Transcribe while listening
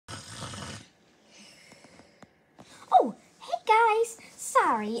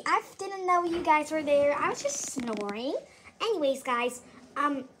sorry. I didn't know you guys were there. I was just snoring. Anyways, guys,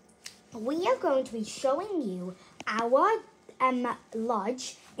 we are going to be showing you our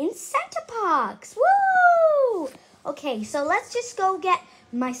lodge in Center Parcs. Woo! Okay, so let's just go get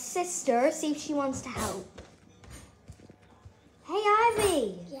my sister, see if she wants to help. Hey,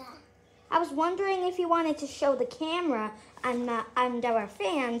 Ivy. Yeah. I was wondering if you wanted to show the camera and our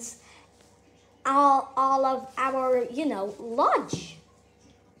fans all of our, lodge.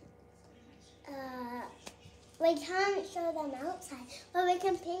 We can't show them outside, but we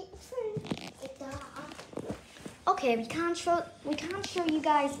can peek through the door. Okay, we can't show you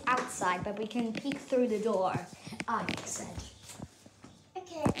guys outside, but we can peek through the door. Ivy said.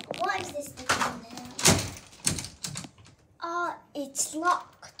 Okay, what is this down there? Oh, it's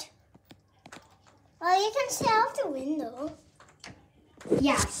locked. Well, you can see out the window.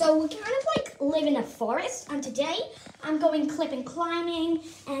 Yeah, so we kind of like live in a forest, and today I'm going clipping, climbing,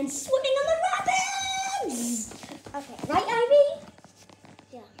 and swimming on the rapids. Okay. Right, Ivy?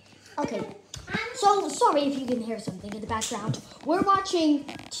 Yeah. Okay. So sorry if you can hear something in the background. We're watching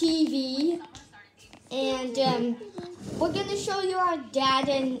TV, and we're gonna show you our dad,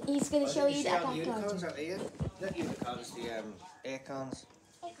 and he's gonna show you that back unicorns out here. Not unicorns, the acorns.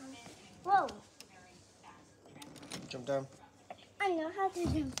 Whoa. Jump down. I know how to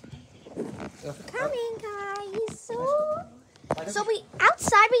do. Coming, guys. So we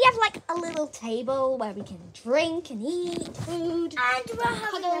outside we have like a little table where we can drink and eat food. And we're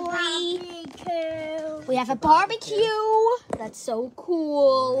having a barbecue. We have a barbecue. That's so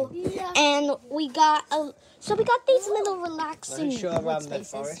cool. Yeah. And we got these little relaxing Show around the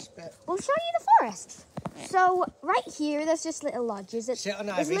spaces. forest bit. We'll show you the forest. So right here, there's just little lodges. Sit on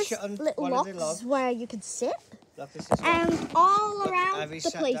There's Ivy, sit on little one of the lots logs. where you can sit. Look, this is And all Look, around Ivy's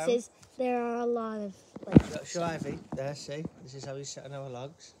the sat places, there are a lot of Show Ivy. There, see? This is how we sit on our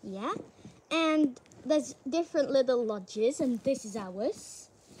logs. yeah. And there's different little lodges, and this is ours.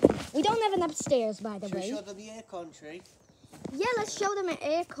 We don't have an upstairs, by the Should we way. show them the acorn tree? Yeah, let's show them an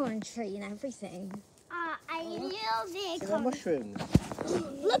acorn tree and everything. I love See the the mushrooms?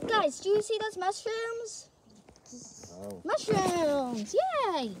 Look, guys, do you see those mushrooms? Oh. Mushrooms!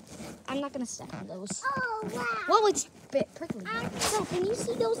 Yay! I'm not gonna step on those. Oh, wow. Well, it's a bit prickly. So, can you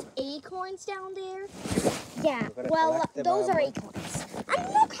see those acorns down there? Yeah, We're gonna well, collect them, those are aren't acorns.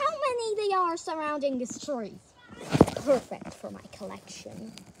 And look how many they are surrounding this tree. Perfect for my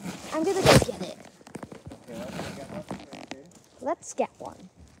collection. I'm gonna go get it. Let's get one.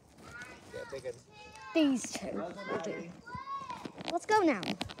 Yeah, big one. These two. Well done, will do. Ivy. Let's go now.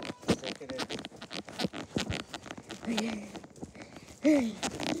 Stick it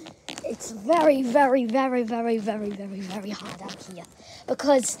It's very, very, very, very, very, very, very hard out here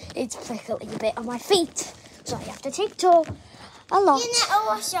because it's prickly a bit on my feet. So I have to tiptoe a lot. You need to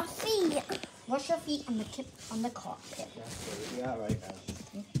wash your feet. Wash your feet on the carpet. Yeah, right now.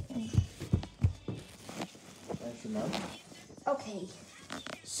 There's your mum. Okay.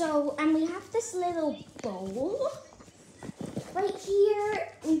 So, and we have this little bowl right here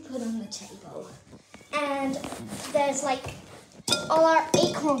we put on the table. And there's like all our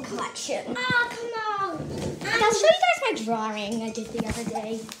acorn collection. Oh, come on. I'll show you guys my drawing I did the other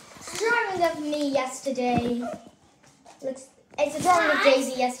day. It's a drawing of me yesterday. It's a drawing of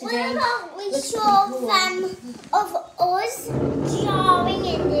Daisy yesterday. What about we Looks show cool. them of us drawing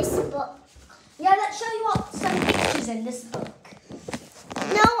in this book? Yeah, let's show you all some pictures in this book.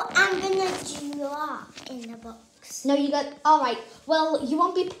 No, I'm gonna draw in the books. No, you got, all right. Well, you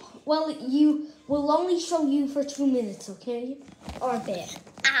won't be, you will only show you for 2 minutes, okay? Or a bit.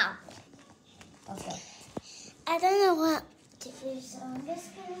 Ow. Okay. I don't know what to do, so I'm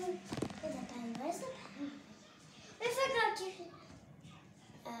just gonna get a pen. Where's the pen? I forgot to.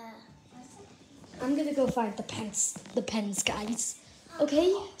 I'm gonna go find the pens, guys.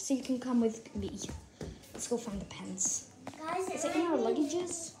 Okay? So you can come with me. Let's go find the pens. Guys, Is it in our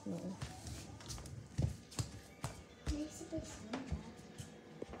luggages? No.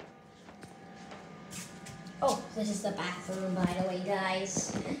 Oh, this is the bathroom, by the way,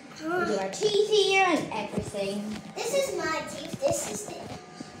 guys. We do our teeth here and everything. This is my teeth. This is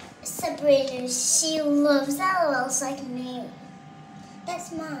Sabrina. She loves LOLs like me.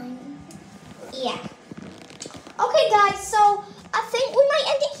 That's mine. Yeah. Okay, guys, so I think we might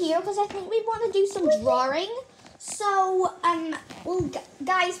end it here because I think we want to do some drawing. So,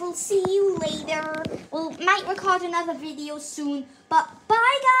 guys, we'll see you later. We might record another video soon. But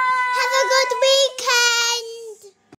bye, guys. Have a good week.